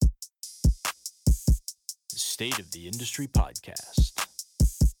State of the Industry podcast.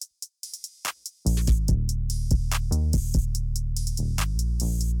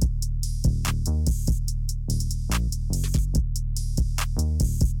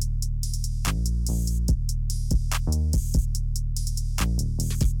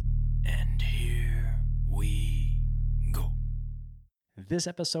 And here we go. This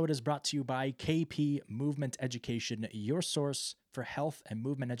episode is brought to you by KP Movement Education, your source for health and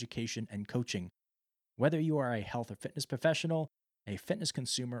movement education and coaching. Whether you are a health or fitness professional, a fitness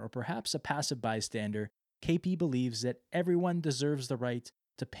consumer, or perhaps a passive bystander, KP believes that everyone deserves the right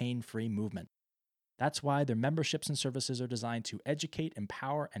to pain-free movement. That's why their memberships and services are designed to educate,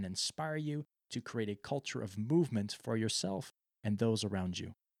 empower, and inspire you to create a culture of movement for yourself and those around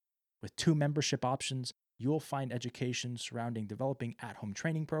you. With 2 membership options, you'll find education surrounding developing at-home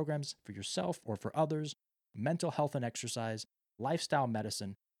training programs for yourself or for others, mental health and exercise, lifestyle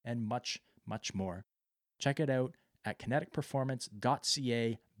medicine, and much, much more. Check it out at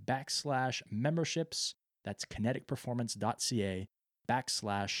kineticperformance.ca/memberships. That's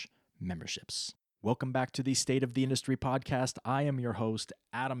kineticperformance.ca/memberships. Welcome back to the State of the Industry podcast. I am your host,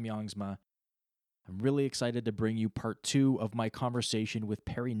 Adam Youngsma. I'm really excited to bring you part 2 of my conversation with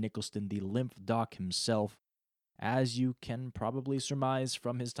Perry Nicholson, the lymph doc himself. As you can probably surmise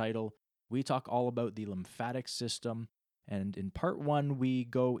from his title, we talk all about the lymphatic system. And in part 1, we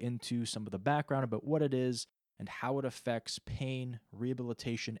go into some of the background about what it is and how it affects pain,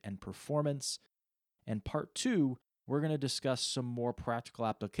 rehabilitation, and performance. And part 2, we're going to discuss some more practical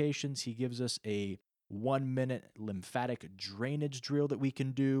applications. He gives us a 1-minute lymphatic drainage drill that we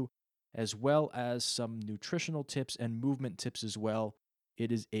can do, as well as some nutritional tips and movement tips as well.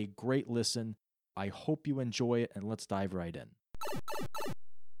 It is a great listen. I hope you enjoy it, and let's dive right in.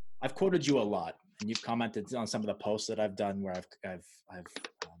 I've quoted you a lot, and you've commented on some of the posts that I've done where I've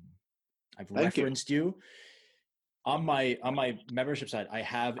referenced you. On my membership side, I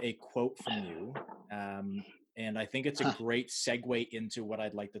have a quote from you, and I think it's a great segue into what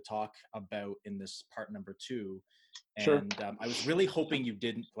I'd like to talk about in this part number 2. And Sure. I was really hoping you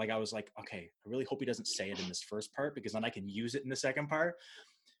didn't, I was like, okay, I really hope he doesn't say it in this first part because then I can use it in the second part.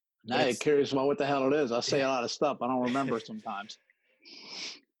 Now you're curious about what the hell it is. I say a lot of stuff. I don't remember sometimes.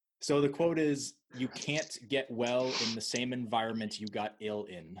 So the quote is, "You can't get well in the same environment you got ill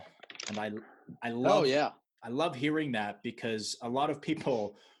in." And I love, I love hearing that because a lot of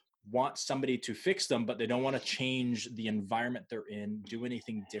people want somebody to fix them, but they don't want to change the environment they're in, do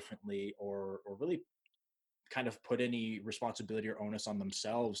anything differently, or really kind of put any responsibility or onus on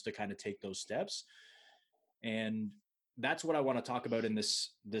themselves to kind of take those steps. And that's what I want to talk about in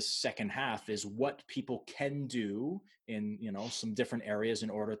this second half, is what people can do in some different areas in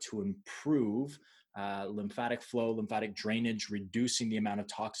order to improve lymphatic flow, lymphatic drainage, reducing the amount of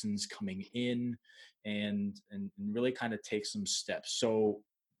toxins coming in, and really kind of take some steps. So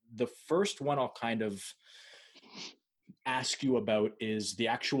the first one I'll kind of ask you about is the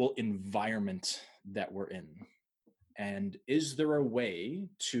actual environment that we're in. And is there a way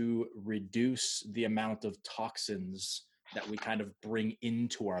to reduce the amount of toxins that we kind of bring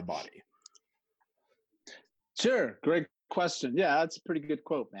into our body? Sure. Great question. Yeah, that's a pretty good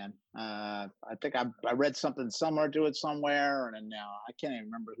quote, man. I think I read something somewhere to it somewhere, and now I can't even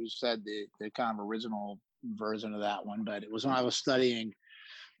remember who said the kind of original version of that one, but it was when I was studying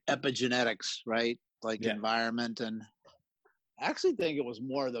epigenetics, right? Like environment, and I actually think it was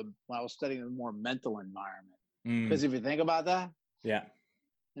when I was studying the more mental environment. Because if you think about that,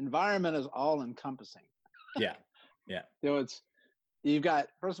 environment is all encompassing. So you've got,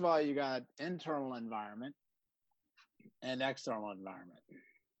 first of all, you got internal environment and external environment,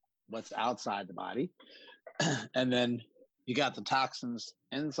 what's outside the body. And then you got the toxins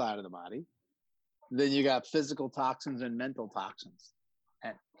inside of the body. Then you got physical toxins and mental toxins.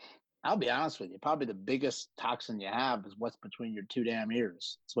 And I'll be honest with you, probably the biggest toxin you have is what's between your 2 damn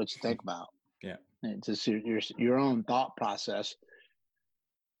ears. It's what you think about. It's just your own thought process,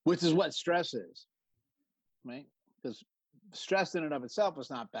 which is what stress is, right? Because stress in and of itself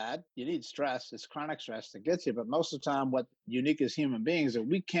is not bad. You need stress. It's chronic stress that gets you. But most of the time, what's unique as human beings is that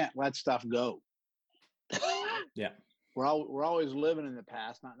we can't let stuff go. We're always living in the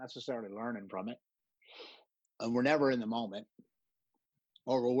past, not necessarily learning from it. And we're never in the moment,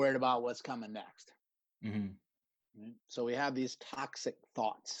 or we're worried about what's coming next. Right? So we have these toxic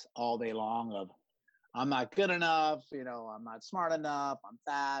thoughts all day long of, I'm not good enough, I'm not smart enough, I'm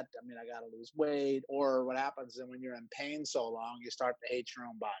fat, I got to lose weight. Or what happens then when you're in pain so long, you start to hate your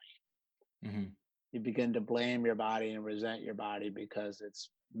own body. You begin to blame your body and resent your body because it's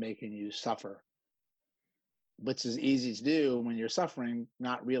making you suffer. which is easy to do when you're suffering,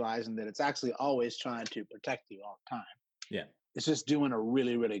 not realizing that it's actually always trying to protect you all the time. Yeah. It's just doing a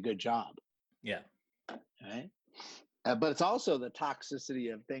really, really good job. Yeah. Right. But it's also the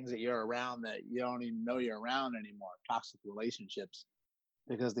toxicity of things that you're around that you don't even know you're around anymore. Toxic relationships,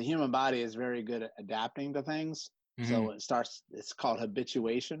 because the human body is very good at adapting to things. So it's called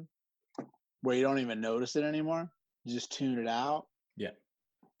habituation, where you don't even notice it anymore. You just tune it out. Yeah.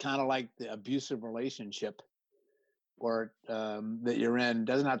 Kind of like the abusive relationship or that you're in.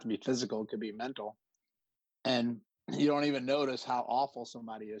 Doesn't have to be physical, it could be mental. And you don't even notice how awful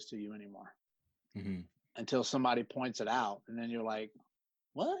somebody is to you anymore until somebody points it out. And then you're like,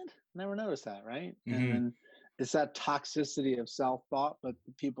 what? Never noticed that, right? And then it's that toxicity of self-thought, but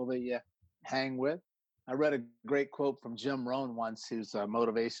the people that you hang with. I read a great quote from Jim Rohn once, who's a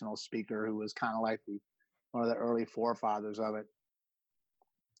motivational speaker who was kind of like one of the early forefathers of it.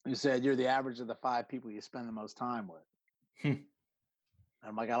 He said, you're the average of the 5 people you spend the most time with.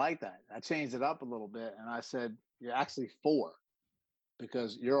 I'm like, I like that. I changed it up a little bit. And I said, you're actually 4,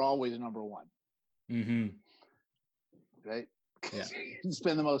 because you're always number 1. Right? Yeah. You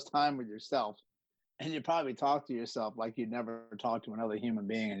spend the most time with yourself. And you probably talk to yourself like you'd never talk to another human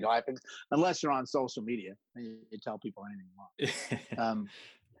being in your life, unless you're on social media and you tell people anything you want.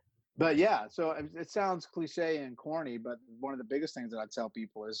 But yeah, so it sounds cliche and corny, but one of the biggest things that I tell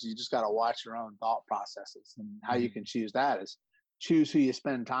people is you just got to watch your own thought processes, and how you can choose that is choose who you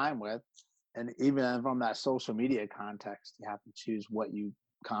spend time with. And even from that social media context, you have to choose what you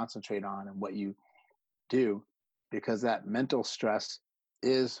concentrate on and what you do, because that mental stress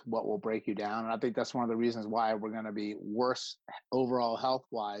is what will break you down. And I think that's one of the reasons why we're going to be worse overall health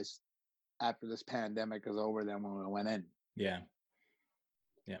wise after this pandemic is over than when we went in. Yeah.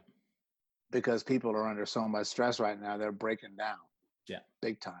 Yeah. Because people are under so much stress right now, they're breaking down. Yeah.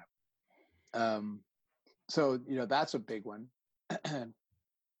 Big time. So, that's a big one.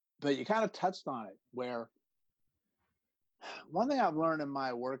 But you kind of touched on it, where one thing I've learned in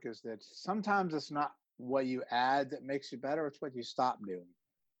my work is that sometimes it's not what you add that makes you better, it's what you stop doing.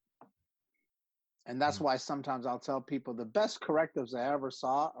 And that's why sometimes I'll tell people the best correctives I ever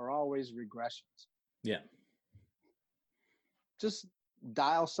saw are always regressions. Yeah. Just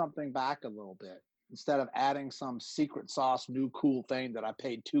dial something back a little bit instead of adding some secret sauce, new cool thing that I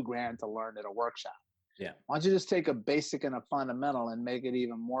paid $2,000 to learn at a workshop. Yeah. Why don't you just take a basic and a fundamental and make it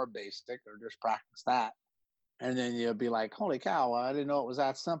even more basic, or just practice that? And then you'll be like, holy cow, I didn't know it was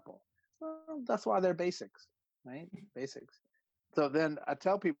that simple. Well, that's why they're basics, right? Basics. So then I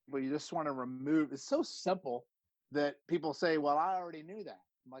tell people, you just want to remove, it's so simple that people say, well, I already knew that.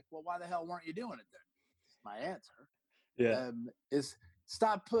 I'm like, well, why the hell weren't you doing it then? My answer is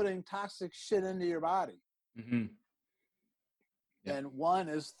stop putting toxic shit into your body. Yeah. And 1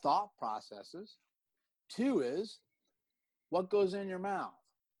 is thought processes. 2 is what goes in your mouth,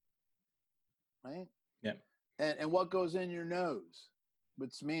 right? Yeah. And what goes in your nose,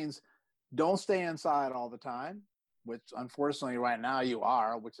 which means don't stay inside all the time, which unfortunately right now you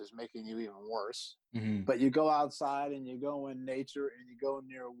are, which is making you even worse. But you go outside and you go in nature and you go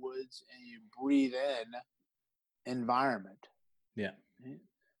near woods and you breathe in environment. Yeah.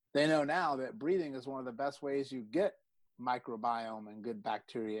 They know now that breathing is one of the best ways you get microbiome and good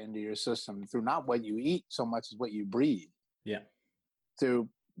bacteria into your system, through not what you eat so much as what you breathe. Yeah. So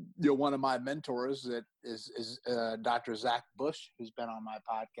one of my mentors that is Dr. Zach Bush, who's been on my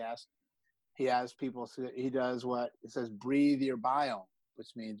podcast. He has people, he does what it says, breathe your biome, which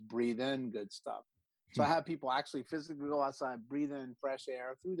means breathe in good stuff. So I have people actually physically go outside, breathe in fresh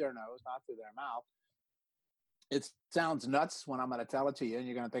air through their nose, not through their mouth. It sounds nuts when I'm going to tell it to you, and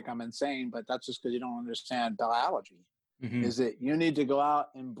you're going to think I'm insane, but that's just because you don't understand biology. Is that you need to go out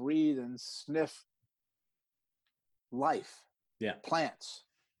and breathe and sniff life, plants.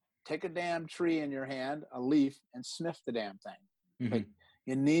 Take a damn tree in your hand, a leaf, and sniff the damn thing. Like,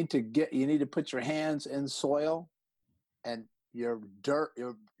 you need to put your hands in soil and your dirt,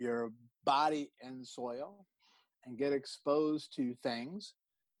 your body in soil, and get exposed to things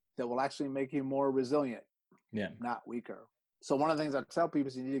that will actually make you more resilient, not weaker. So one of the things I tell people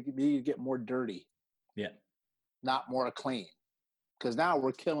is you need to get more dirty, not more clean, because now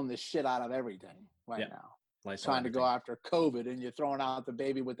we're killing the shit out of everything right now. Trying to go after COVID, and you're throwing out the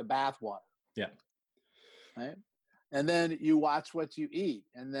baby with the bathwater. Yeah. Right. And then you watch what you eat.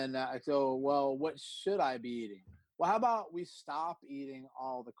 And then I go, well, what should I be eating? Well, how about we stop eating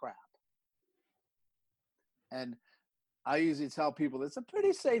all the crap? And I usually tell people it's a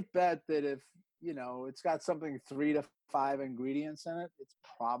pretty safe bet that if, it's got something 3 to 5 ingredients in it, it's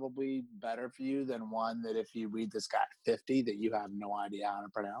probably better for you than one that if you read this got 50 that you have no idea how to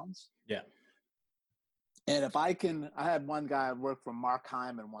pronounce. Yeah. And if I had one guy work for Mark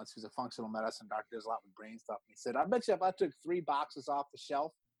Hyman once, who's a functional medicine doctor, does a lot with brain stuff. And he said, I bet you if I took 3 boxes off the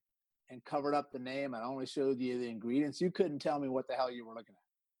shelf and covered up the name and only showed you the ingredients, you couldn't tell me what the hell you were looking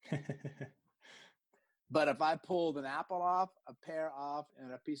at. But if I pulled an apple off, a pear off,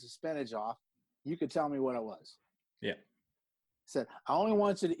 and a piece of spinach off, you could tell me what it was. Yeah. Said, I only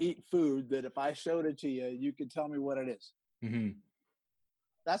want you to eat food that if I showed it to you, you could tell me what it is. Mm-hmm.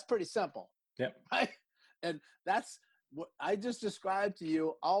 That's pretty simple. Yep. Right? And that's what I just described to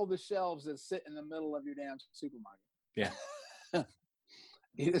you, all the shelves that sit in the middle of your damn supermarket. Yeah.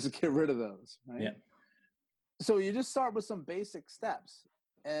 You just get rid of those. Right? Yeah. So you just start with some basic steps.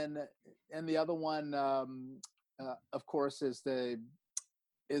 And the other one, of course, is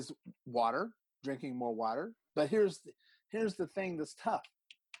water, drinking more water. But here's the thing that's tough.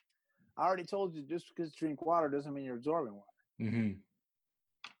 I already told you, just because you drink water doesn't mean you're absorbing water. Mm-hmm.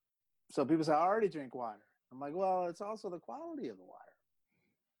 So people say, I already drink water. I'm like, well, it's also the quality of the water,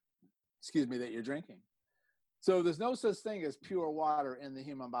 that you're drinking. So there's no such thing as pure water in the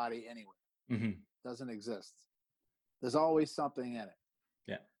human body anywhere. Mm-hmm. Doesn't exist. There's always something in it.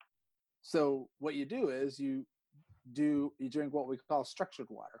 Yeah. So what you do is you drink what we call structured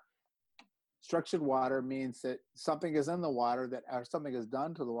water. Structured water means that something is in the water or something is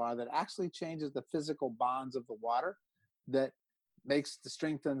done to the water that actually changes the physical bonds of the water, that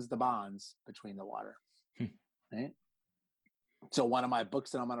strengthens the bonds between the water. Right? So one of my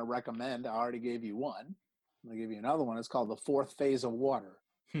books that I'm going to recommend, I already gave you one. I'm going to give you another one. It's called The Fourth Phase of Water.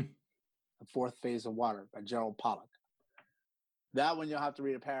 The Fourth Phase of Water by Gerald Pollack. That one you'll have to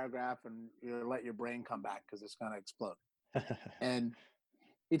read a paragraph and you'll let your brain come back because it's going to explode. And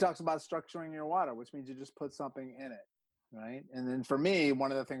he talks about structuring your water, which means you just put something in it, right? And then for me,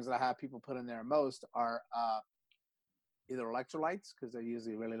 one of the things that I have people put in there most are either electrolytes, because they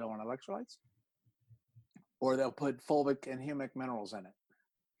usually really low on electrolytes, or they'll put fulvic and humic minerals in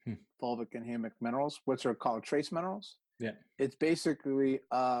it. Fulvic and humic minerals, which are called trace minerals. Yeah. It's basically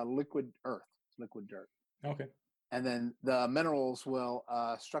liquid earth, liquid dirt. Okay. And then the minerals will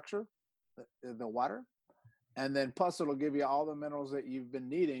structure the water. And then plus it'll give you all the minerals that you've been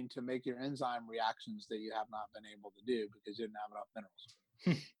needing to make your enzyme reactions that you have not been able to do because you didn't have enough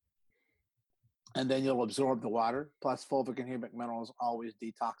minerals. And then you'll absorb the water. Plus fulvic and humic minerals always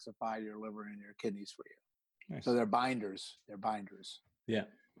detoxify your liver and your kidneys for you. Nice. So they're binders. Yeah.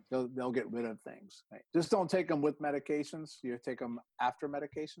 They'll get rid of things. Right? Just don't take them with medications. You take them after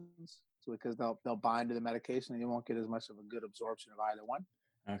medications, because they'll bind to the medication and you won't get as much of a good absorption of either one.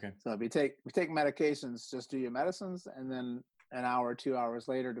 Okay. So if you take medications, just do your medicines, and then an hour or 2 hours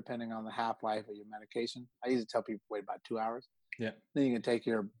later, depending on the half-life of your medication, I usually tell people wait about 2 hours. Yeah. Then you can take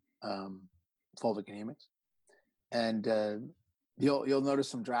your fulvic and humics, and you'll notice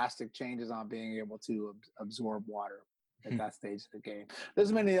some drastic changes on being able to absorb water at that stage of the game.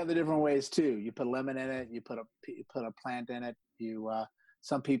 There's many other different ways too. You put lemon in it. You put a plant in it.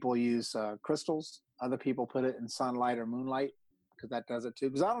 Some people use crystals. Other people put it in sunlight or moonlight, because that does it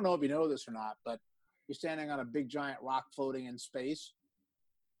too. Because I don't know if you know this or not, but you're standing on a big giant rock floating in space,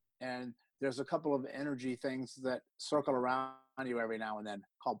 and there's a couple of energy things that circle around you every now and then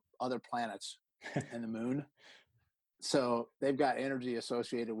called other planets and the moon. So they've got energy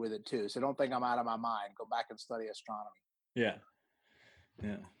associated with it too. So don't think I'm out of my mind. Go back and study astronomy. Yeah.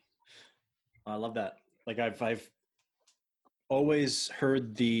 Yeah. I love that. Like I've always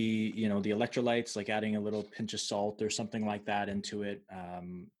heard the electrolytes, like adding a little pinch of salt or something like that into it.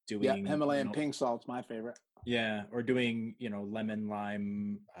 Doing Himalayan pink salt's my favorite. Yeah, or doing lemon,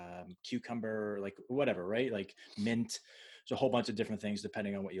 lime, cucumber, like whatever, right? Like mint. There's a whole bunch of different things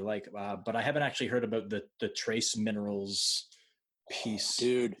depending on what you like. But I haven't actually heard about the trace minerals piece,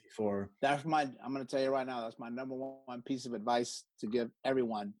 dude. Before. I'm going to tell you right now, that's my number one piece of advice to give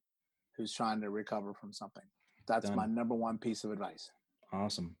everyone who's trying to recover from something. That's my number one piece of advice.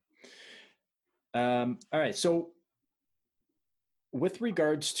 Awesome. All right. So with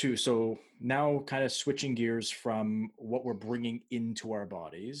regards to, so now kind of switching gears from what we're bringing into our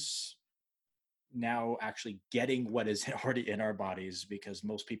bodies, now actually getting what is already in our bodies, because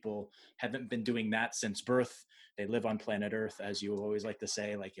most people haven't been doing that since birth. They live on planet Earth, as you always like to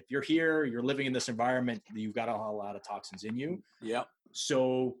say. Like if you're here, you're living in this environment, you've got a whole lot of toxins in you. Yep.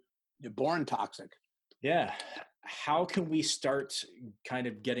 So you're born toxic. Yeah. How can we start kind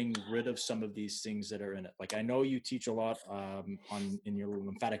of getting rid of some of these things that are in it? Like I know you teach a lot in your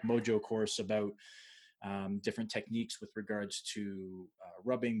Lymphatic Mojo course about different techniques with regards to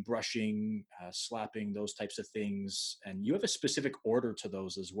rubbing, brushing, slapping, those types of things. And you have a specific order to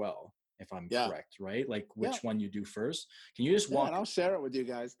those as well. if I'm correct, right? Like which one you do first. Can you just walk? And I'll share it with you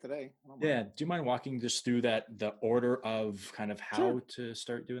guys today. Yeah. Do you mind walking just through the order of kind of how to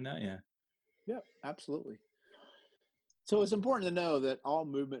start doing that? Yeah. Yep, absolutely. So it's important to know that all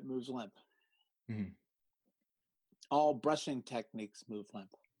movement moves limp. Mm-hmm. All brushing techniques move limp.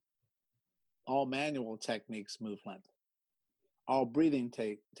 All manual techniques move limp. All breathing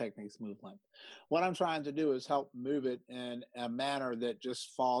techniques move limp. What I'm trying to do is help move it in a manner that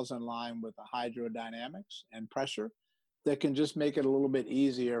just falls in line with the hydrodynamics and pressure that can just make it a little bit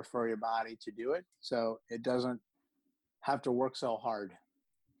easier for your body to do it, so it doesn't have to work so hard.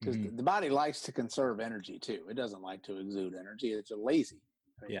 Because the body likes to conserve energy too. It doesn't like to exude energy. It's lazy.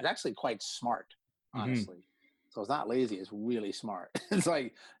 I mean, it's actually quite smart, honestly. So it's not lazy. It's really smart. It's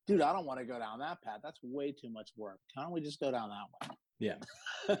like, dude, I don't want to go down that path. That's way too much work. Why don't we just go down that one?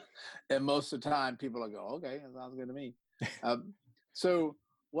 Yeah. And most of the time, people will go, okay, that sounds good to me. So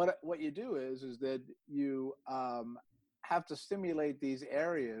what you do is that you have to stimulate these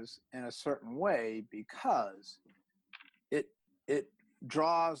areas in a certain way, because it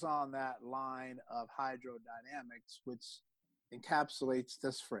draws on that line of hydrodynamics, which encapsulates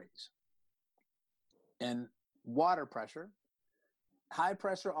this phrase. And water pressure, high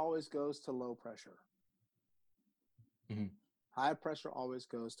pressure always goes to low pressure. Mm-hmm. High pressure always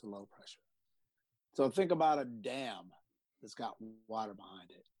goes to low pressure. So think about a dam that's got water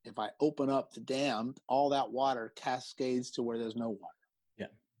behind it. If I open up the dam, all that water cascades to where there's no water. Yeah.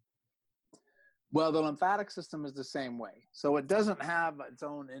 Well, the lymphatic system is the same way. So it doesn't have its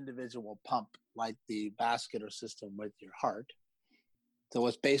own individual pump like the vascular system with your heart. So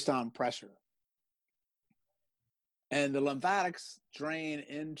it's based on pressure. And the lymphatics drain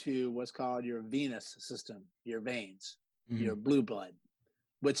into what's called your venous system, your veins, your blue blood,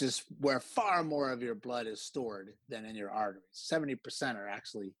 which is where far more of your blood is stored than in your arteries. 70% are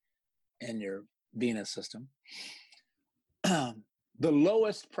actually in your venous system. The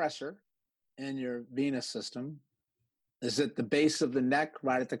lowest pressure in your venous system is at the base of the neck,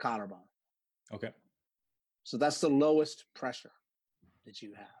 right at the collarbone. Okay. So that's the lowest pressure that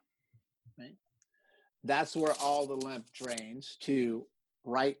you have, right? That's where all the lymph drains to,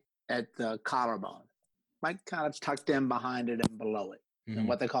 right at the collarbone, right, kind of tucked in behind it and below it, and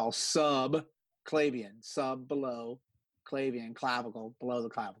what they call subclavian, sub below clavian, clavicle, below the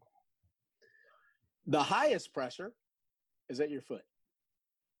clavicle. The highest pressure is at your foot.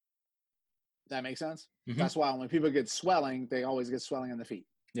 That makes sense? Mm-hmm. That's why when people get swelling, they always get swelling in the feet.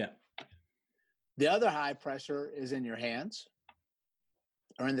 Yeah. The other high pressure is in your hands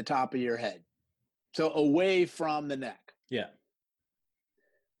or in the top of your head. So away from the neck. Yeah.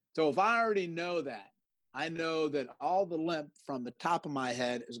 So if I already know that, I know that all the lymph from the top of my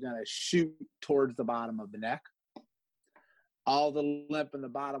head is going to shoot towards the bottom of the neck. All the lymph in the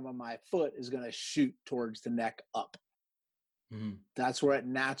bottom of my foot is going to shoot towards the neck up. Mm-hmm. That's where it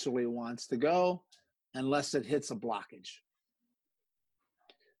naturally wants to go, unless it hits a blockage.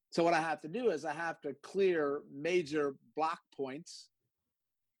 So what I have to do is I have to clear major block points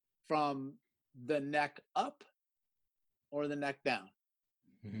from the neck up or the neck down.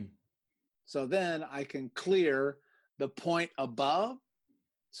 Mm-hmm. So then I can clear the point above,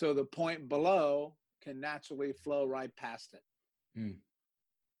 so the point below can naturally flow right past it.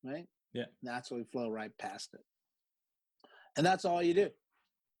 Right? Yeah. Naturally flow right past it. And that's all you do.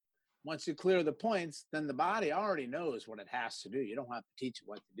 Once you clear the points, then the body already knows what it has to do. You don't have to teach it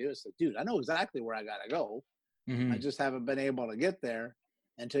what to do. It's like, dude, I know exactly where I got to go. Mm-hmm. I just haven't been able to get there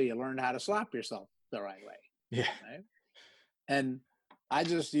until you learn how to slap yourself the right way. Yeah. Right? And I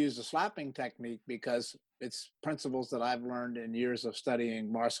just use the slapping technique because it's principles that I've learned in years of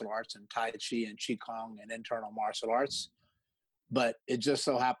studying martial arts and Tai Chi and Qigong and internal martial arts. But it just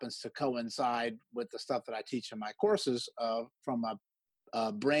so happens to coincide with the stuff that I teach in my courses from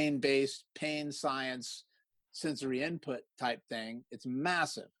a brain-based pain science, sensory input type thing. It's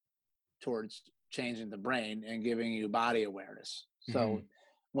massive towards changing the brain and giving you body awareness. So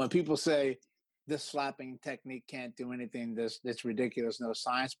when people say, this slapping technique can't do anything, this ridiculous, no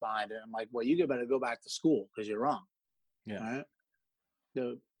science behind it, I'm like, well, you better go back to school because you're wrong. Yeah.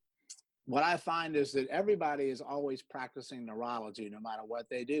 Right? What I find is that everybody is always practicing neurology no matter what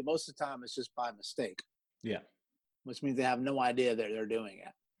they do. Most of the time it's just by mistake. Yeah. Which means they have no idea that they're doing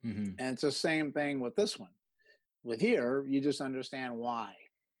it. Mm-hmm. And it's the same thing with this one. With here, you just understand why.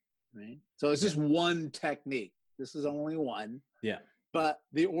 Right? So it's just one technique. This is only one. Yeah. But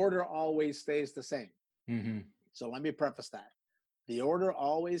the order always stays the same. Mm-hmm. So let me preface that. The order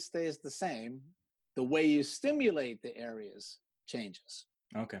always stays the same. The way you stimulate the areas changes.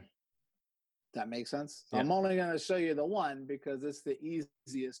 Okay. That makes sense? So I'm only going to show you the one because it's the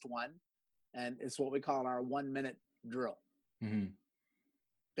easiest one. And it's what we call our 1 minute drill. Mm-hmm.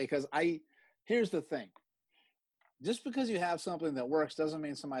 Because here's the thing. Just because you have something that works doesn't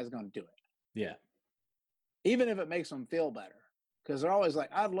mean somebody's going to do it. Yeah. Even if it makes them feel better. Because they're always like,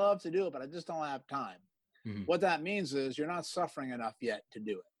 I'd love to do it, but I just don't have time. Mm-hmm. What that means is you're not suffering enough yet to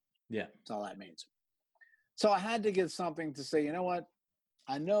do it. Yeah. That's all that means. So I had to get something to say, you know what?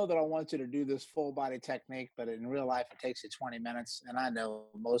 I know that I want you to do this full body technique, but in real life, it takes you 20 minutes. And I know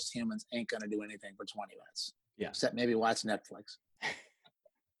most humans ain't going to do anything for 20 minutes. Yeah. Except maybe watch Netflix.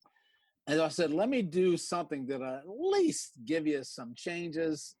 And I said, let me do something that at least give you some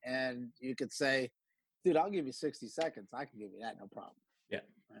changes. And you could say, dude, I'll give you 60 seconds. I can give you that, no problem. Yeah.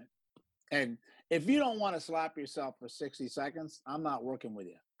 Right. And if you don't want to slap yourself for 60 seconds, I'm not working with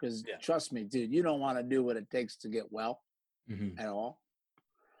you. Because trust me, dude, you don't want to do what it takes to get well at all.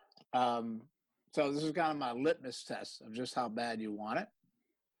 So this is kind of my litmus test of just how bad you want it.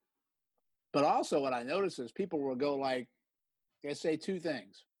 But also what I noticed is people will go like, they say two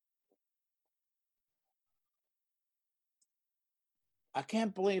things. I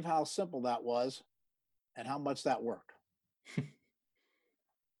can't believe how simple that was and how much that worked.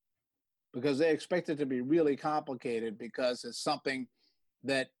 Because they expect it to be really complicated because it's something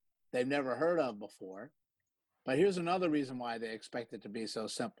that they've never heard of before. But here's another reason why they expect it to be so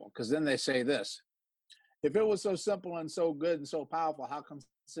simple. Because then they say this, if it was so simple and so good and so powerful, how come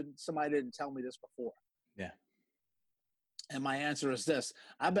somebody didn't tell me this before? Yeah. And my answer is this.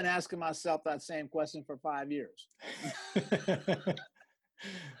 I've been asking myself that same question for 5 years.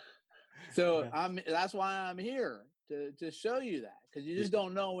 So that's why I'm here, to show you that, because you just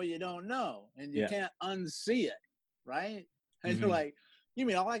don't know what you don't know, and you can't unsee it, right? And you're like, you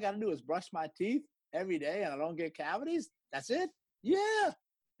mean all I got to do is brush my teeth every day and I don't get cavities? That's it? Yeah,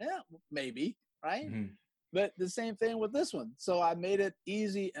 maybe, right? But the same thing with this one. So I made it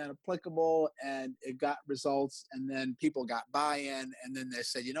easy and applicable, and it got results, and then people got buy-in, and then they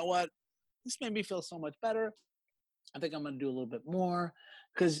said, you know what? This made me feel so much better. I think I'm going to do a little bit more,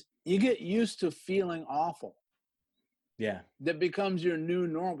 because you get used to feeling awful. Yeah. That becomes your new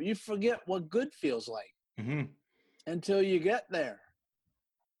normal. You forget what good feels like until you get there.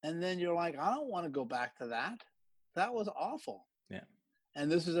 And then you're like, I don't want to go back to that. That was awful. Yeah.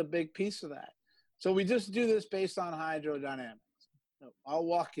 And this is a big piece of that. So we just do this based on hydrodynamics. I'll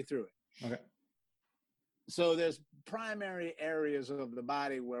walk you through it. Okay. So there's primary areas of the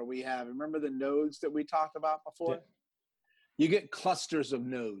body where we have, remember the nodes that we talked about before? Yeah. You get clusters of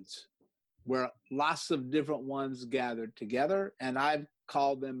nodes where lots of different ones gathered together. And I've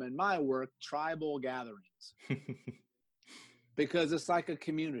called them in my work tribal gatherings because it's like a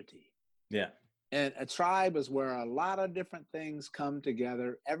community. Yeah. And a tribe is where a lot of different things come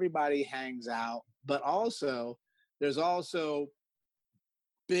together. Everybody hangs out, but also there's also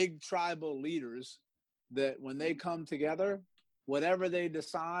big tribal leaders that when they come together, whatever they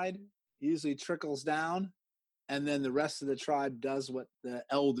decide usually trickles down. And then the rest of the tribe does what the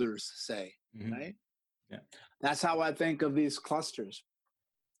elders say, right? Yeah. That's how I think of these clusters.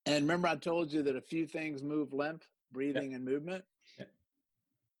 And remember I told you that a few things move lymph, breathing, and movement? Yeah.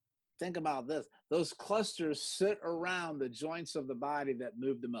 Think about this. Those clusters sit around the joints of the body that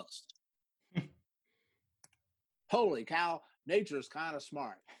move the most. Holy cow, nature's kind of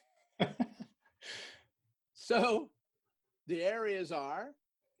smart. So the areas are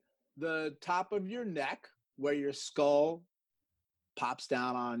the top of your neck, where your skull pops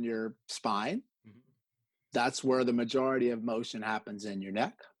down on your spine. That's where the majority of motion happens in your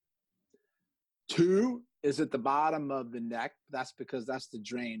neck. 2 is at the bottom of the neck. That's because that's the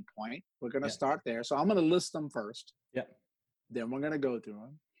drain point. We're going to start there. So I'm going to list them first. Yeah. Then we're going to go through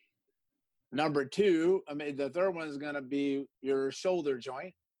them. Number 2, the third one is going to be your shoulder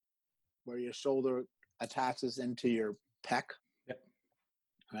joint, where your shoulder attaches into your pec. Yep.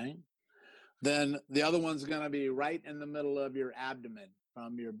 Right? Then the other one's going to be right in the middle of your abdomen,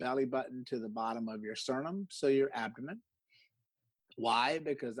 from your belly button to the bottom of your sternum. So your abdomen. Why?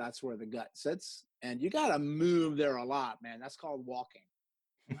 Because that's where the gut sits. And you got to move there a lot, man. That's called walking.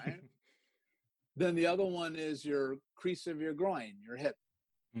 Right? Then the other one is your crease of your groin, your hip,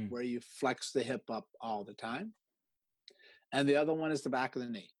 where you flex the hip up all the time. And the other one is the back of the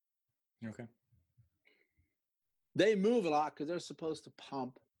knee. Okay. They move a lot because they're supposed to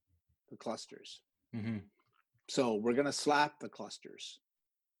pump the clusters. So we're going to slap the clusters,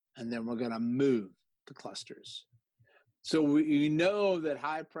 and then we're going to move the clusters. So we know that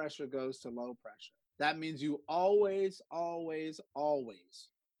high pressure goes to low pressure. That means you always, always, always,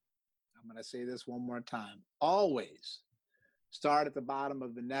 I'm going to say this one more time, always start at the bottom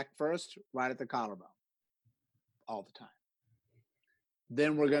of the neck first, right at the collarbone, all the time.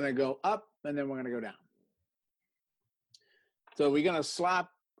 Then we're going to go up, and then we're going to go down. So we're going to slap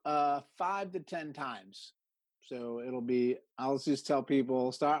 5 to 10 times. So it'll be, I'll just tell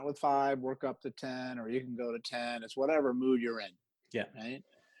people, start with 5, work up to 10, or you can go to 10. It's whatever mood you're in. Yeah. Right.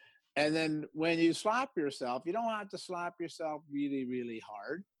 And then when you slap yourself, you don't have to slap yourself really, really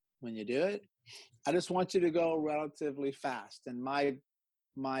hard when you do it. I just want you to go relatively fast. And my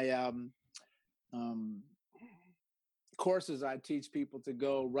courses, I teach people to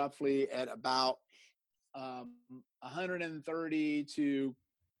go roughly at about 130 to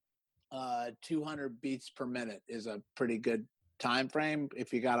 200 beats per minute is a pretty good time frame.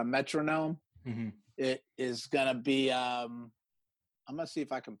 If you got a metronome, it is gonna be. I'm gonna see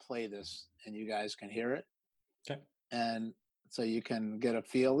if I can play this and you guys can hear it. Okay. And so you can get a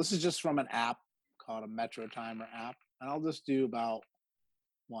feel. This is just from an app called a Metro Timer app, and I'll just do about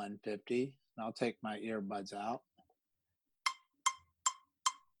 150. And I'll take my earbuds out.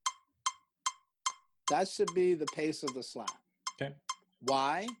 That should be the pace of the slap. Okay.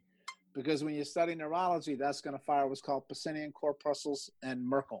 Why? Because when you study neurology, that's going to fire what's called Pacinian corpuscles and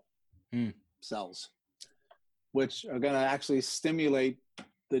Merkel cells, which are going to actually stimulate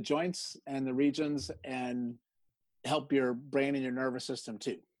the joints and the regions and help your brain and your nervous system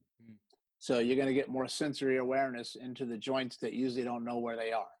too. So you're going to get more sensory awareness into the joints that usually don't know where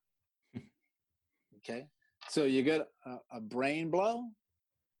they are. Okay. So you get a brain blow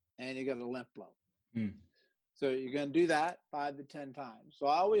and you get a lymph blow. So you're going to do that 5 to 10 times. So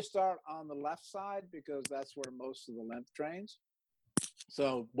I always start on the left side because that's where most of the lymph drains.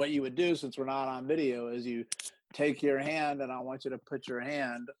 So what you would do, since we're not on video, is you take your hand, and I want you to put your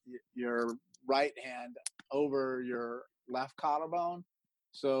right hand over your left collarbone.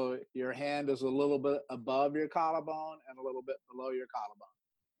 So your hand is a little bit above your collarbone and a little bit below your collarbone.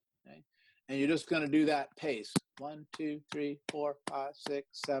 Okay? And you're just going to do that pace. 1, 2, 3, 4, 5, 6,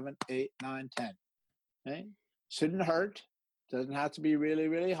 7, 8, 9, 10. Okay? Shouldn't hurt. Doesn't have to be really,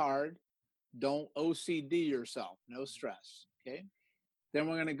 really hard. Don't OCD yourself. No stress. Okay? Then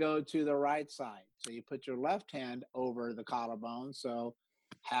we're going to go to the right side. So you put your left hand over the collarbone, so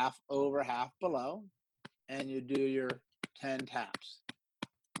half over, half below, and you do your 10 taps.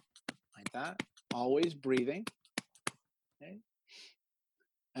 Like that. Always breathing. Okay?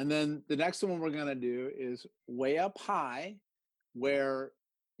 And then the next one we're going to do is way up high, where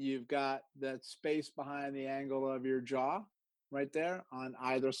you've got that space behind the angle of your jaw right there on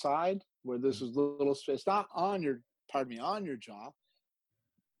either side, where this is little space, not on your, on your jaw.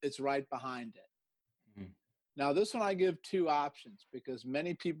 It's right behind it. Now, this one I give 2 options because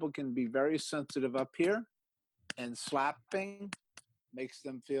many people can be very sensitive up here, and slapping makes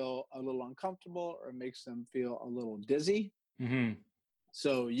them feel a little uncomfortable or makes them feel a little dizzy.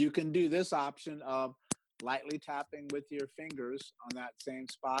 So you can do this option of lightly tapping with your fingers on that same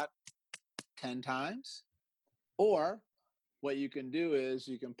spot 10 times. Or what you can do is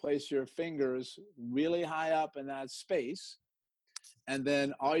you can place your fingers really high up in that space, and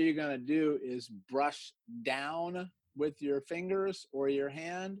then all you're going to do is brush down with your fingers or your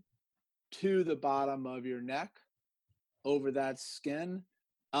hand to the bottom of your neck over that skin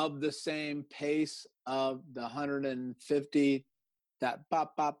of the same pace of the 150, that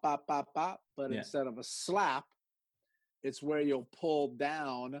bop, bop, bop, bop, bop. But instead of a slap, it's where you'll pull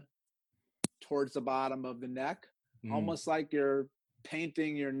down towards the bottom of the neck, almost like you're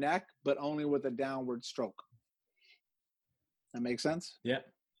painting your neck, but only with a downward stroke. That makes sense? Yeah.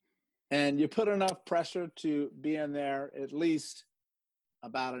 And you put enough pressure to be in there at least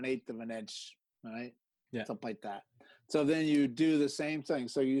about 1/8 of an inch, right? Yeah. Something like that. So then you do the same thing.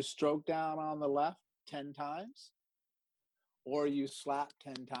 So you stroke down on the left 10 times, or you slap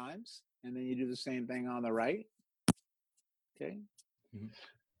 10 times, and then you do the same thing on the right. Okay.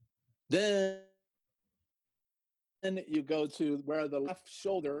 Then you go to where the left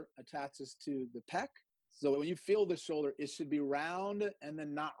shoulder attaches to the pec. So when you feel the shoulder, it should be round and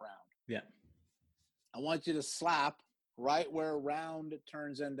then not round. Yeah. I want you to slap right where round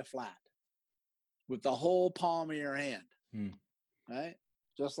turns into flat with the whole palm of your hand. Right?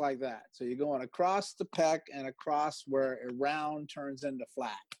 Just like that. So you're going across the pec and across where a round turns into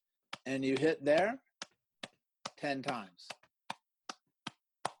flat. And you hit there 10 times.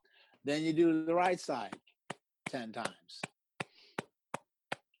 Then you do the right side 10 times.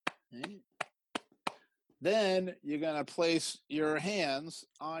 Okay. Then you're going to place your hands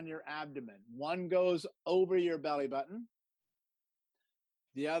on your abdomen. One goes over your belly button.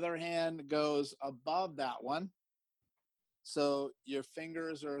 The other hand goes above that one. So your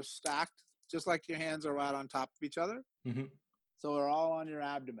fingers are stacked just like your hands are right on top of each other. So they're all on your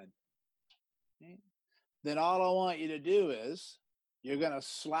abdomen. Okay. Then all I want you to do is you're going to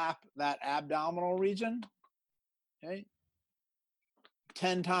slap that abdominal region, okay,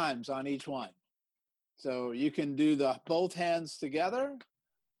 10 times on each one. So you can do both hands together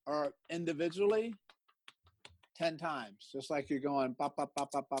or individually 10 times, just like you're going pop, pop,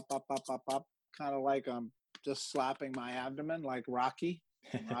 pop, pop, pop, pop, pop, pop, pop, kind of like I'm just slapping my abdomen like Rocky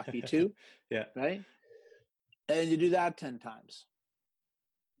 2. Yeah. Right? And you do that 10 times.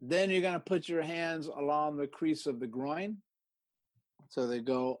 Then you're going to put your hands along the crease of the groin. So they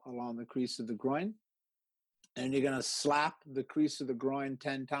go along the crease of the groin. And you're going to slap the crease of the groin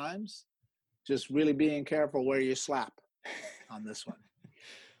 10 times. Just really being careful where you slap on this one,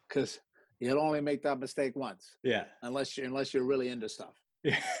 because you'll only make that mistake once. Yeah. Unless you're really into stuff.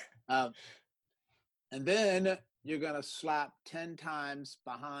 Yeah. And then you're going to slap 10 times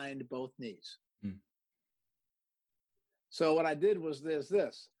behind both knees. So what I did was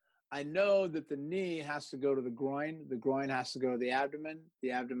this. I know that the knee has to go to the groin has to go to the abdomen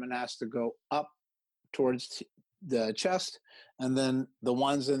has to go up towards the chest, and then the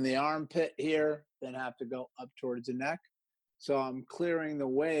ones in the armpit here then have to go up towards the neck. So I'm clearing the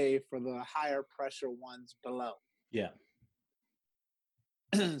way for the higher pressure ones below. Yeah.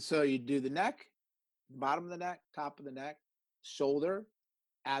 So you do the neck, bottom of the neck, top of the neck, shoulder,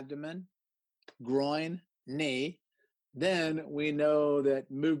 abdomen, groin, knee. Then we know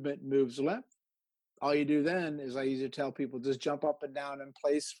that movement moves lymph. All you do then is, I usually tell people, just jump up and down in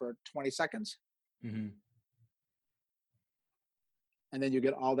place for 20 seconds. Mm-hmm. And then you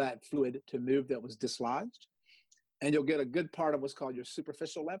get all that fluid to move that was dislodged. And you'll get a good part of what's called your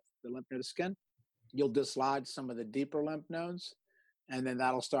superficial lymph, the lymph near the skin. You'll dislodge some of the deeper lymph nodes, and then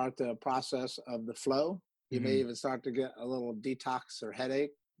that'll start the process of the flow. You may even start to get a little detox or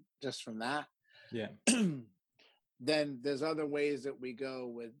headache just from that. Yeah. Then there's other ways that we go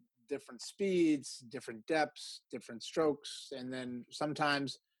with different speeds, different depths, different strokes. And then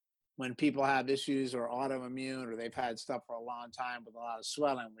sometimes when people have issues or autoimmune, or they've had stuff for a long time with a lot of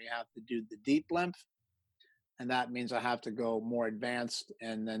swelling, we have to do the deep lymph. And that means I have to go more advanced.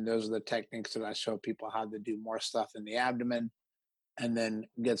 And then those are the techniques that I show people how to do more stuff in the abdomen, and then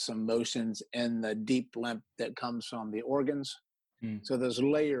get some motions in the deep lymph that comes from the organs. So there's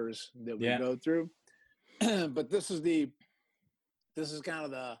layers that we go through. But this is kind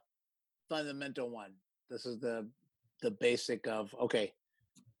of the fundamental one. This is the basic of, okay,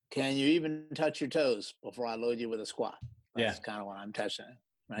 can you even touch your toes before I load you with a squat? That's kind of what I'm touching,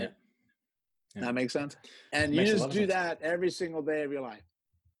 right? Yeah. That makes sense? And you just do that every single day of your life.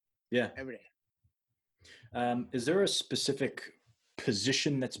 Yeah. Every day. Is there a specific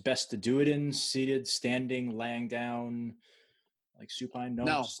position that's best to do it in? Seated, standing, laying down, like supine?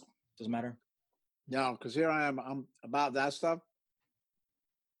 No. Doesn't matter? No, because here I am. I'm about that stuff.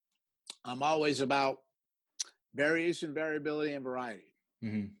 I'm always about variation, variability, and variety.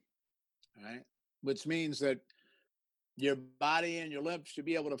 Right? Which means that your body and your lymph should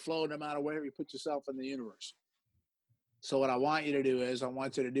be able to flow no matter where you put yourself in the universe. So what I want you to do is, I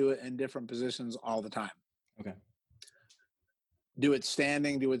want you to do it in different positions all the time. Okay. Do it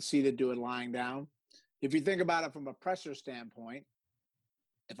standing, do it seated, do it lying down. If you think about it from a pressure standpoint,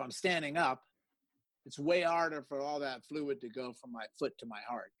 if I'm standing up, it's way harder for all that fluid to go from my foot to my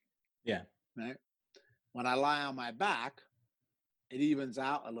heart. Yeah. Right? When I lie on my back, it evens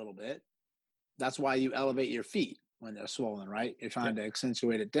out a little bit. That's why you elevate your feet when they're swollen, right? You're trying to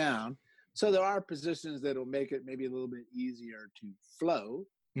accentuate it down. So there are positions that will make it maybe a little bit easier to flow.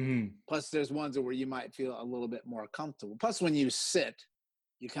 Plus there's ones where you might feel a little bit more comfortable. Plus when you sit,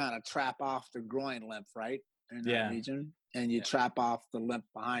 you kind of trap off the groin lymph, right? In that region. And you trap off the lymph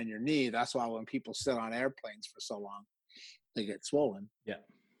behind your knee. That's why when people sit on airplanes for so long, they get swollen. Yeah.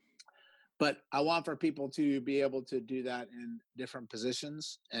 But I want for people to be able to do that in different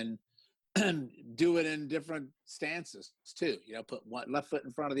positions, and do it in different stances too. You know, put one left foot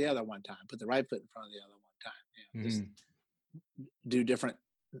in front of the other one time, put the right foot in front of the other one time. You know, just do different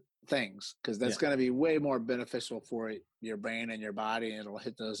things, because that's going to be way more beneficial for your brain and your body, and it'll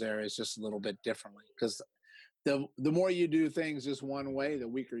hit those areas just a little bit differently. Because the more you do things just one way, the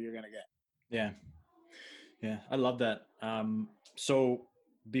weaker you're going to get. Yeah. Yeah. I love that. So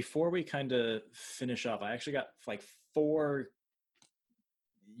before we kind of finish up, I actually got like 4,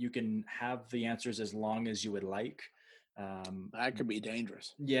 you can have the answers as long as you would like. That could be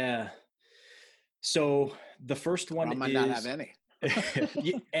dangerous. Yeah. So the first one I might not have any.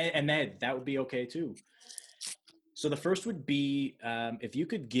 and that would be okay too. So the first would be, if you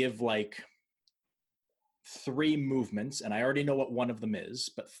could give like 3 movements, and I already know what one of them is,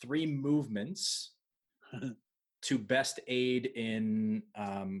 but 3 movements to best aid in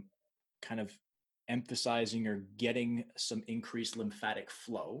kind of emphasizing or getting some increased lymphatic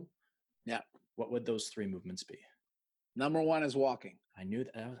flow, what would those 3 movements be? Number 1 is walking. I knew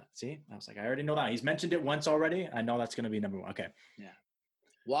that. See, I was like, I already know that. He's mentioned it once already. I know that's going to be number 1. Okay. Yeah.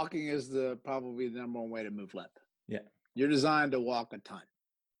 Walking is probably the number 1 way to move lymph. Yeah. You're designed to walk a ton.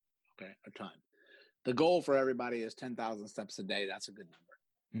 Okay. A ton. The goal for everybody is 10,000 steps a day. That's a good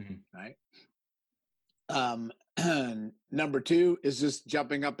number. Right. Number 2 is just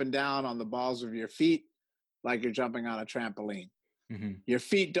jumping up and down on the balls of your feet like you're jumping on a trampoline. Your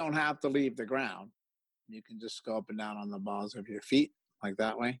feet don't have to leave the ground. You can just go up and down on the balls of your feet like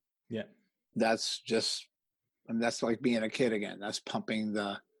that way. Yeah. That's that's like being a kid again. That's pumping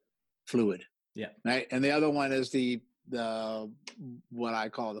the fluid. Yeah. Right. And the other one is the what I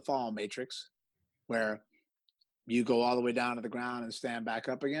call the fall matrix, where you go all the way down to the ground and stand back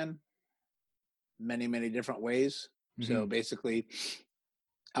up again. Many, many different ways. So basically,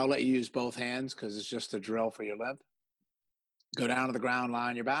 I'll let you use both hands because it's just a drill for your lymph. Go down to the ground, lie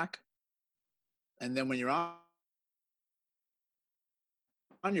on your back. And then when you're on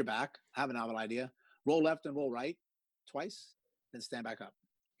your back, I have a novel idea. Roll left and roll right twice, then stand back up.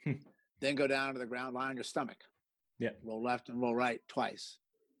 Then go down to the ground, lie on your stomach. Yeah. Roll left and roll right twice.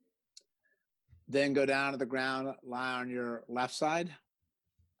 Then go down to the ground, lie on your left side,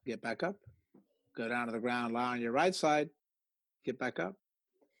 get back up. Go down to the ground, lie on your right side, get back up.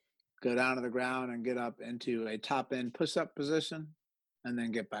 Go down to the ground and get up into a top end push-up position, and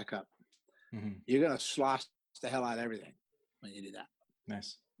then get back up. You're going to slosh the hell out of everything when you do that.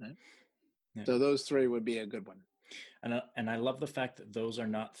 Nice. Right? Yeah. So those 3 would be a good one. And I love the fact that those are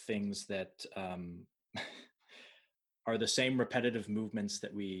not things that are the same repetitive movements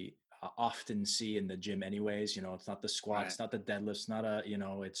that we often see in the gym anyways. It's not the squats, it's not the deadlifts, not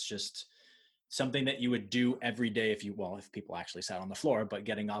it's just something that you would do every day if people actually sat on the floor, but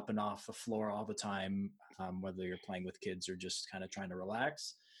getting up and off the floor all the time, whether you're playing with kids or just kind of trying to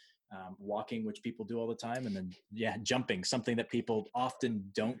relax, walking, which people do all the time. And then, jumping, something that people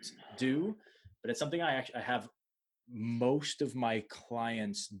often don't do, but it's something I have most of my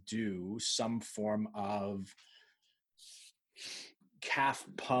clients do some form of calf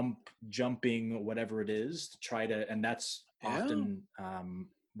pump, jumping, whatever it is, to try to, and that's often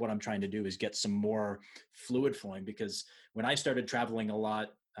what I'm trying to do is get some more fluid flowing, because when I started traveling a lot,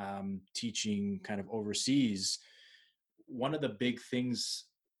 teaching kind of overseas, one of the big things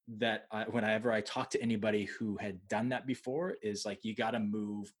that whenever I talk to anybody who had done that before is like, you got to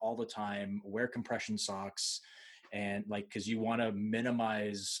move all the time, wear compression socks, and because you want to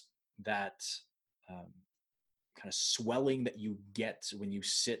minimize that kind of swelling that you get when you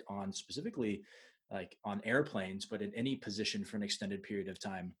sit on, specifically like on airplanes, but in any position for an extended period of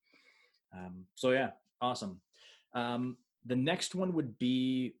time. Awesome. The next one would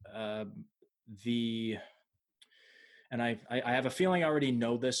be and I have a feeling I already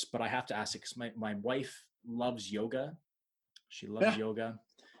know this, but I have to ask it because my wife loves yoga. She loves yoga.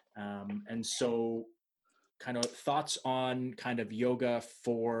 And so kind of thoughts on kind of yoga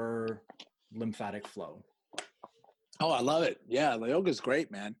for lymphatic flow. Oh, I love it. Yeah, yoga's great,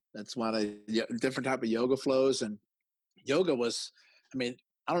 man. That's one of the different type of yoga flows. And yoga was, I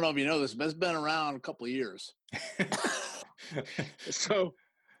don't know if you know this, but it's been around a couple of years. So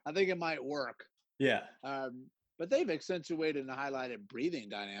I think it might work. Yeah. But they've accentuated and highlighted breathing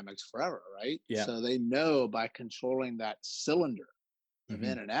dynamics forever, right? Yeah. So they know by controlling that cylinder of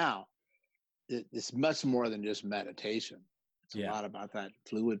in and out, it's much more than just meditation. It's a lot about that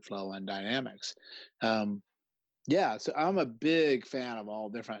fluid flow and dynamics. So I'm a big fan of all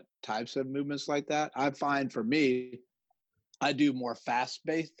different types of movements like that. I find for me, I do more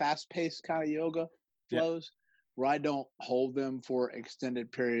fast-paced kind of yoga flows where I don't hold them for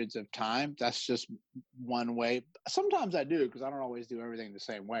extended periods of time. That's just one way. Sometimes I do, because I don't always do everything the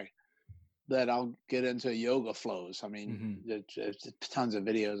same way. That I'll get into yoga flows. There's tons of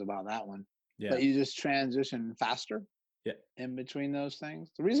videos about that one. Yeah. But you just transition faster in between those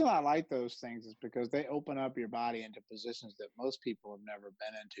things. The reason I like those things is because they open up your body into positions that most people have never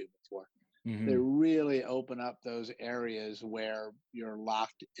been into before. They really open up those areas where you're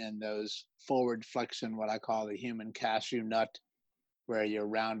locked in those forward flexion, what I call the human cashew nut, where you're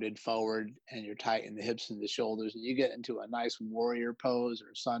rounded forward and you're tight in the hips and the shoulders, and you get into a nice warrior pose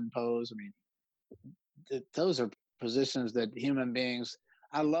or sun pose. Those are positions that human beings,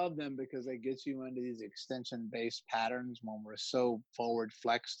 I love them because they get you into these extension-based patterns when we're so forward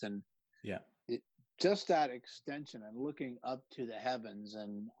flexed, and just that extension and looking up to the heavens.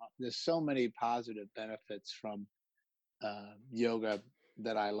 And there's so many positive benefits from yoga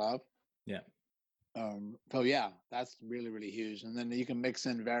that I love. So that's really, really huge. And then you can mix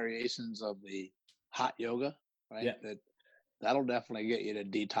in variations of the hot yoga, right? Yeah. That'll definitely get you to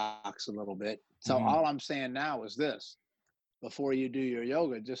detox a little bit. So all I'm saying now is this: before you do your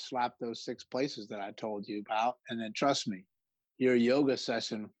yoga, just slap those 6 places that I told you about, and then trust me, your yoga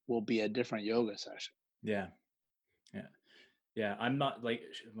session will be a different yoga session. Yeah. Yeah. Yeah. I'm not like,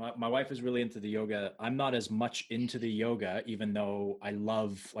 my wife is really into the yoga. I'm not as much into the yoga, even though I'm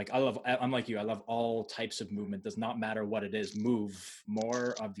like you, I love all types of movement. Does not matter what it is, move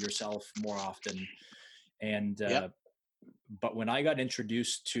more of yourself more often. And, Yep. but when I got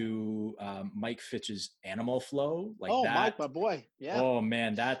introduced to Mike Fitch's Animal Flow, like Oh, that, Mike, my boy. Yeah. oh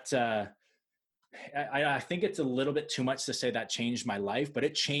man, that, I think it's a little bit too much to say that changed my life, but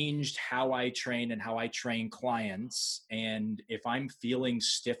it changed how I train and how I train clients. And if I'm feeling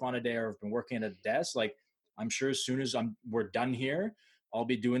stiff on a day or have been working at a desk, like I'm sure as soon as we're done here, I'll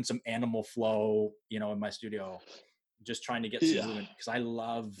be doing some Animal Flow, in my studio, just trying to get some movement because I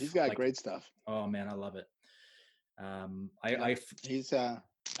love. He's got great stuff. Oh man, I love it. He's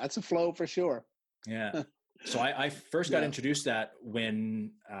that's a flow for sure. Yeah. So I first got introduced that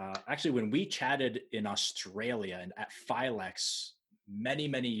when we chatted in Australia and at Philex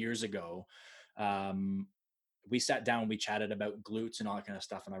many years ago. We sat down, we chatted about glutes and all that kind of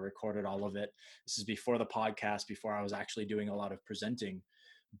stuff, and I recorded all of it. This is before the podcast, before I was actually doing a lot of presenting.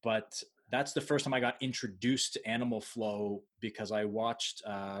 But that's the first time I got introduced to Animal Flow because I watched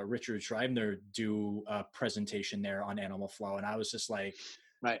Richard Schreibner do a presentation there on Animal Flow, and I was just like,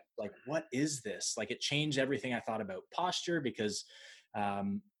 right, like, what is this? Like, it changed everything I thought about posture because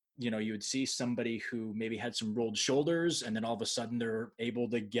you would see somebody who maybe had some rolled shoulders and then all of a sudden they're able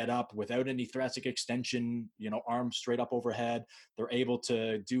to get up without any thoracic extension, arms straight up overhead. They're able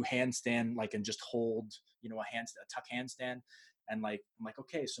to do handstand, and just hold, a tuck handstand. And I'm like,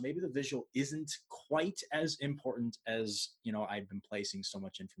 okay, so maybe the visual isn't quite as important as, I'd been placing so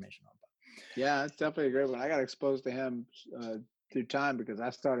much information on. But yeah, it's definitely a great one. I got exposed to him through time because I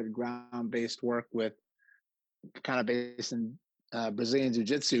started ground-based work with kind of based in Brazilian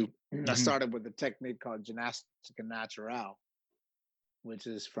Jiu-Jitsu. I started with a technique called Ginástica Natural, which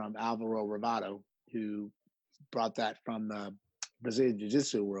is from Alvaro Ravato, who brought that from the Brazilian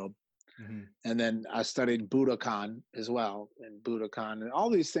Jiu-Jitsu world. And then I studied Budokan as well. And Budokan, and all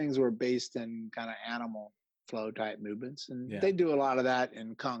these things were based in kind of animal flow type movements. And they do a lot of that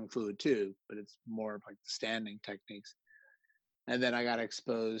in Kung Fu too, but it's more like the standing techniques. And then I got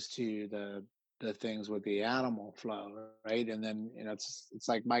exposed to the things with the Animal Flow, right? And then it's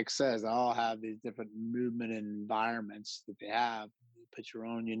like Mike says, they all have these different movement environments that they have. You put your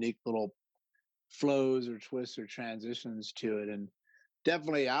own unique little flows or twists or transitions to it. And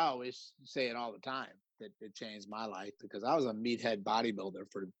definitely, I always say it all the time that it changed my life because I was a meathead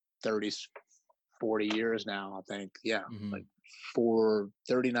bodybuilder for 30, 40 years now, I think. Yeah, like for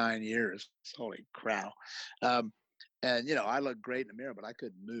 39 years. Holy crow. And I looked great in the mirror, but I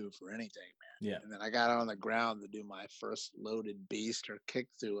couldn't move for anything, man. Yeah. And then I got on the ground to do my first loaded beast or kick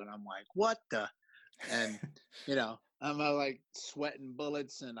through, and I'm like, what the? And I'm like sweating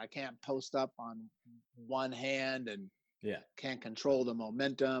bullets, and I can't post up on one hand, and can't control the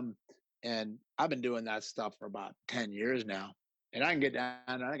momentum. And I've been doing that stuff for about 10 years now, and I can get down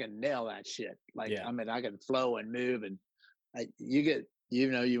and I can nail that shit. Like I mean, I can flow and move, and you get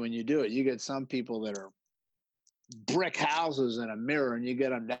when you do it, you get some people that are brick houses in a mirror, and you get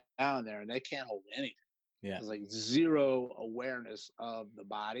them down there and they can't hold anything. It's like zero awareness of the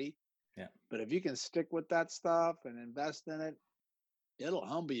body. But if you can stick with that stuff and invest in it, it'll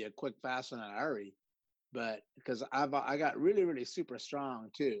humble you quick, fast, and in a hurry. But because I got really super strong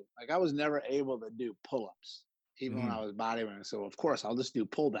too. Like I was never able to do pull-ups even when I was bodybuilding. So of course I'll just do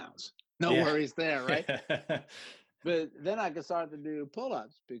pull downs. No worries there, right? But then I could start to do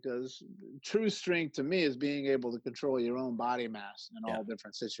pull-ups because true strength to me is being able to control your own body mass in all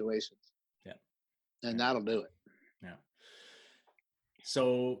different situations. And that'll do it. Yeah.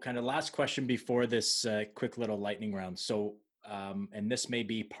 So kind of last question before this quick little lightning round. So, and this may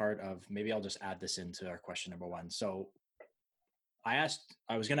be part of, maybe I'll just add this into our question number one. So I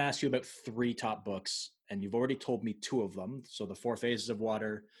was going to ask you about 3 top books, and you've already told me 2 of them. So The 4 Phases of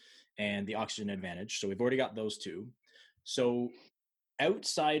Water and The Oxygen Advantage. So we've already got those 2. So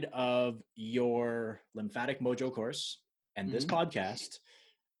outside of your Lymphatic Mojo course and this podcast,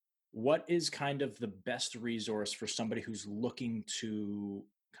 what is kind of the best resource for somebody who's looking to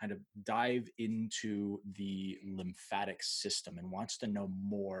kind of dive into the lymphatic system and wants to know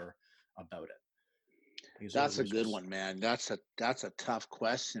more about it? That's a good one, man. That's a tough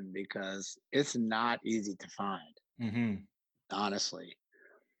question because it's not easy to find, honestly.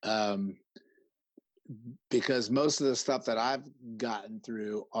 Because most of the stuff that I've gotten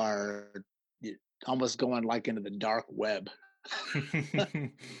through are you almost going like into the dark web,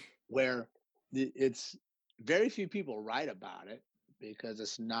 where it's very few people write about it because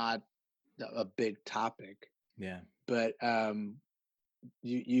it's not a big topic. Yeah. But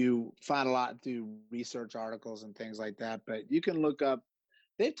you find a lot through research articles and things like that. But you can look up.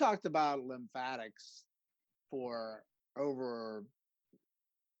 They've talked about lymphatics for over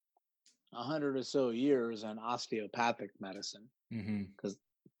 100 or so years in osteopathic medicine, because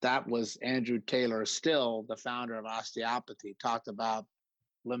that was Andrew Taylor Still, the founder of osteopathy, talked about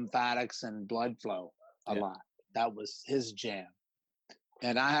lymphatics and blood flow a lot. That was his jam.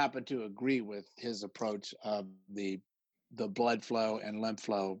 And I happen to agree with his approach of the blood flow and lymph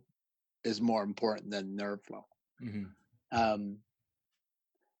flow is more important than nerve flow.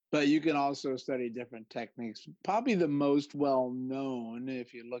 But you can also study different techniques. Probably the most well-known,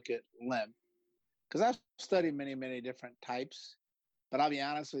 if you look at lymph, because I've studied many, many different types, but I'll be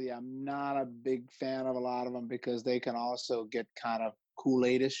honest with you, I'm not a big fan of a lot of them because they can also get kind of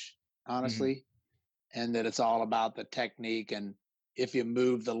Kool-Aid-ish, honestly, and that it's all about the technique. And if you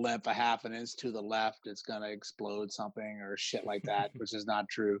move the lymph a half an inch to the left, it's going to explode something or shit like that, which is not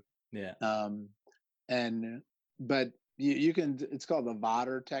true. Yeah. But you can, it's called the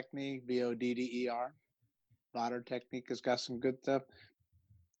Vodder technique, Vodder. Vodder technique has got some good stuff.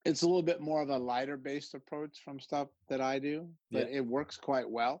 It's a little bit more of a lighter based approach from stuff that I do, but it works quite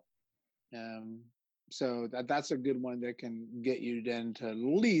well. So that's a good one that can get you then to at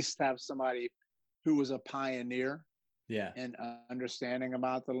least have somebody who was a pioneer in understanding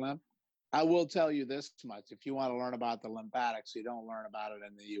about the lymph. I will tell you this much. If you want to learn about the lymphatics, you don't learn about it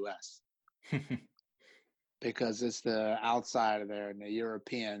in the US. Because it's the outside of there and the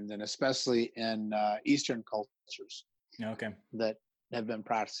Europeans, and especially in Eastern cultures that have been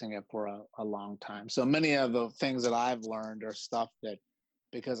practicing it for a long time. So many of the things that I've learned are stuff that,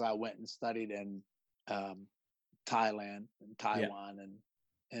 because I went and studied in Thailand and Taiwan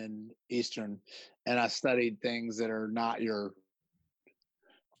and Eastern, and I studied things that are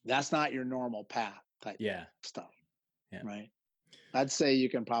that's not your normal path type stuff. Right. I'd say you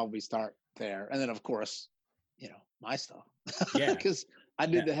can probably start there. And then of course, my stuff. Because I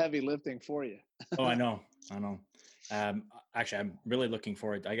did the heavy lifting for you. Oh, I know. Actually, I'm really looking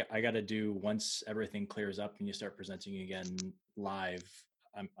forward. I got to do, once everything clears up and you start presenting again live,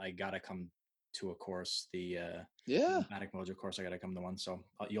 I got to come to a course, the Lymphatic Mojo course. I got to come to one. So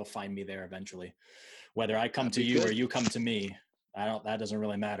you'll find me there eventually. Whether I come to you or you come to me, that doesn't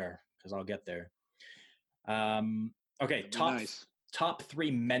really matter because I'll get there. Okay. Top 3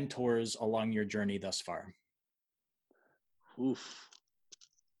 mentors along your journey thus far. Oof.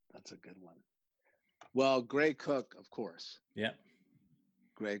 That's a good one. Well, Gray Cook, of course. Yeah.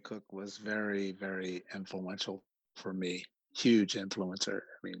 Gray Cook was very, very influential for me. Huge influencer.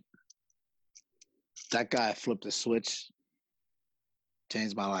 I mean, that guy flipped a switch,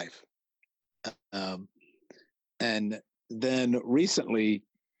 changed my life. And then recently,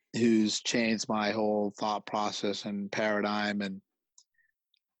 who's changed my whole thought process and paradigm, and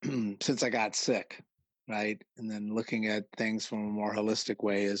since I got sick, right? And then looking at things from a more holistic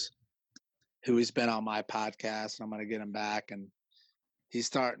way, is who has been on my podcast, and I'm going to get him back. And he's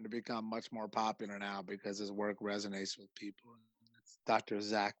starting to become much more popular now because his work resonates with people. It's Dr.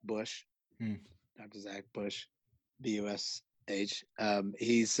 Zach Bush. Dr. Zach Bush, B-U-S-H.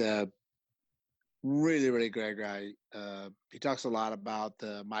 He's a really, really great guy. He talks a lot about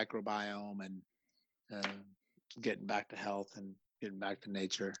the microbiome and getting back to health and getting back to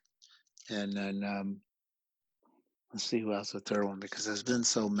nature. And then let's see who else the third one, because there's been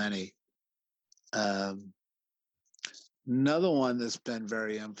so many. Another one that's been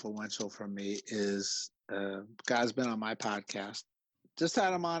very influential for me is guy's been on my podcast. Just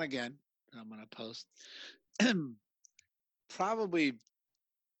had him on again. I'm going to post. Probably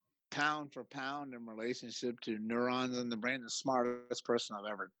pound for pound in relationship to neurons in the brain, the smartest person I've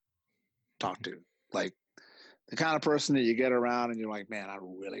ever talked to. Like the kind of person that you get around and you're like, man, I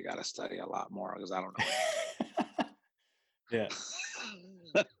really got to study a lot more because I don't know. Yeah.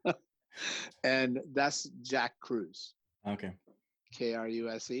 And that's Jack Kruse. Okay.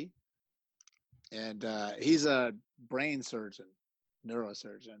 Kruse. And he's a brain surgeon,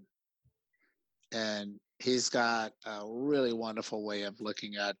 neurosurgeon. And he's got a really wonderful way of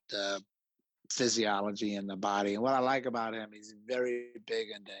looking at physiology in the body. And what I like about him, he's very big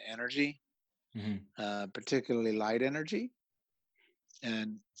into energy, particularly light energy.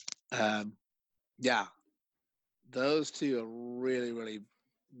 And those two have really, really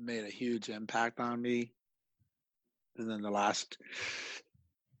made a huge impact on me. And then the last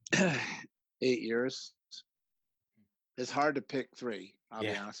 8 years, it's hard to pick 3. I'll be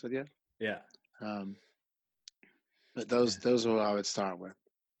honest with you. Yeah. But those are what I would start with.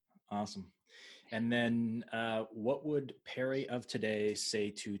 Awesome. And then what would Perry of today say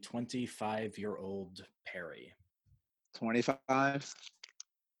to 25-year-old Perry? 25?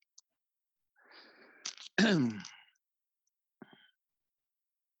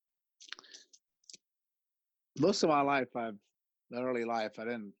 Most of my life, early life, I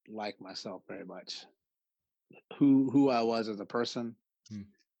didn't like myself very much. Who I was as a person.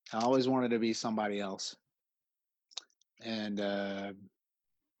 I always wanted to be somebody else. And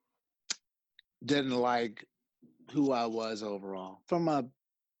didn't like who I was overall from a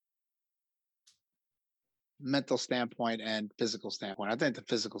mental standpoint and physical standpoint. I think the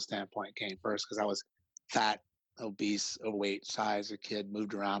physical standpoint came first because I was fat, obese, overweight, shy as a kid,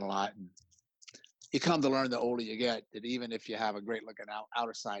 moved around a lot. And you come to learn the older you get that even if you have a great looking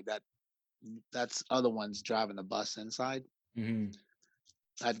outer side, that's other ones driving the bus inside. Mm-hmm.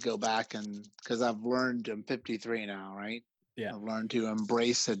 I'd go back and because I've learned, I'm 53 now, right? Yeah. I've learned to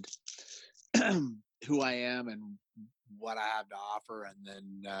embrace it, who I am and what I have to offer. And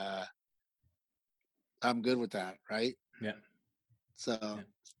then I'm good with that, right? Yeah. So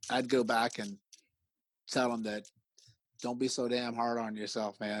I'd go back and tell them that don't be so damn hard on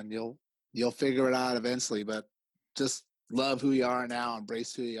yourself, man. You'll figure it out eventually, but just love who you are now,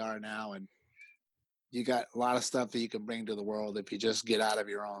 embrace who you are now, and you got a lot of stuff that you can bring to the world if you just get out of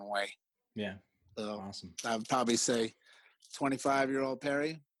your own way. Yeah. So awesome. I would probably say 25-year-old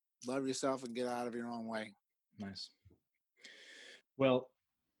Perry, love yourself and get out of your own way. Nice. Well,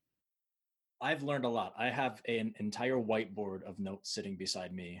 I've learned a lot. I have an entire whiteboard of notes sitting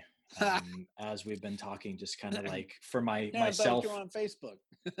beside me as we've been talking, just kind of like for myself. You're on Facebook.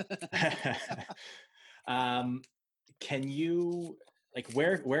 Can you, like,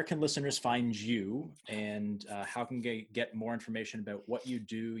 where can listeners find you, and how can they get more information about what you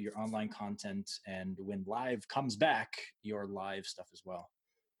do, your online content, and when live comes back, your live stuff as well?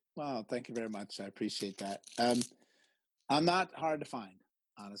 Wow, thank you very much. I appreciate that. I'm not hard to find,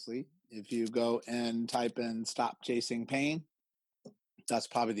 honestly. If you go and type in Stop Chasing Pain, that's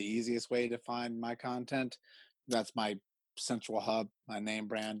probably the easiest way to find my content. That's my central hub, my name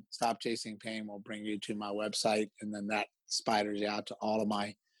brand. Stop Chasing Pain will bring you to my website, and then that spiders you out to all of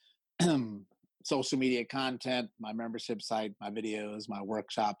my social media content, my membership site, my videos, my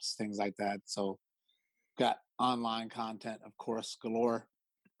workshops, things like that. So got online content, of course, galore,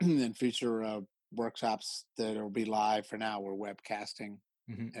 and future workshops that will be live. For now, we're webcasting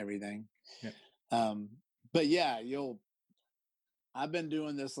everything. Yep. But yeah, I've been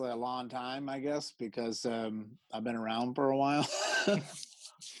doing this a long time, I guess, because I've been around for a while.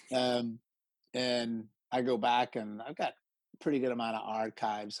 And I go back and I've got a pretty good amount of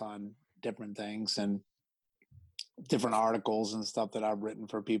archives on different things and different articles and stuff that I've written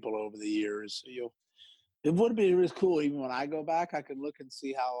for people over the years. It would be really cool. Even when I go back, I can look and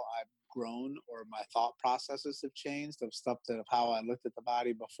see how I've grown or my thought processes have changed of stuff of how I looked at the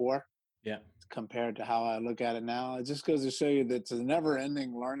body before. Yeah. Compared to how I look at it now. It just goes to show you that it's a never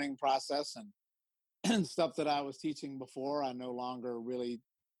ending learning process, and stuff that I was teaching before, I no longer really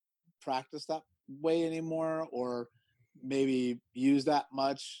practice that way anymore, or maybe use that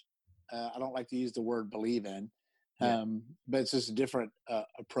much. I don't like to use the word believe in, but it's just a different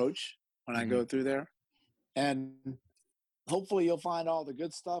approach when I go through there. And hopefully you'll find all the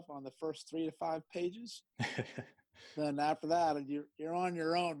good stuff on the first 3 to 5 pages. Then after that, you're on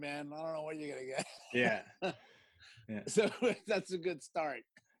your own, man. I don't know what you're gonna get. Yeah. So that's a good start.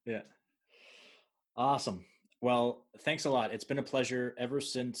 Yeah. Awesome. Well, thanks a lot. It's been a pleasure ever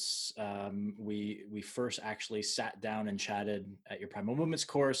since we first actually sat down and chatted at your Primal Movements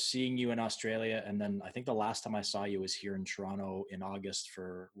course, seeing you in Australia, and then I think the last time I saw you was here in Toronto in August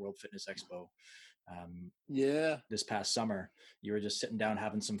for World Fitness Expo. This past summer, you were just sitting down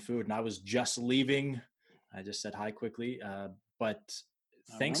having some food, and I was just leaving. I just said hi quickly, but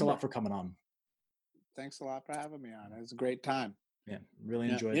thanks a lot for coming on. Thanks a lot for having me on. It was a great time. Yeah, really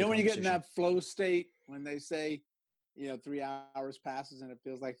enjoyed it. You know, when you get in that flow state, when they say, 3 hours passes and it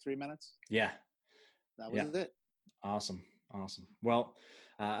feels like 3 minutes? Yeah. That was it. Awesome. Well,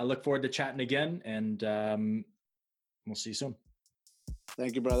 I look forward to chatting again, and we'll see you soon.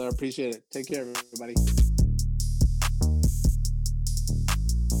 Thank you, brother. I appreciate it. Take care, everybody.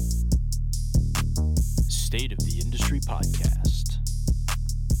 State of the Industry Podcast.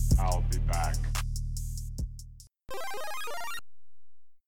 I'll be back.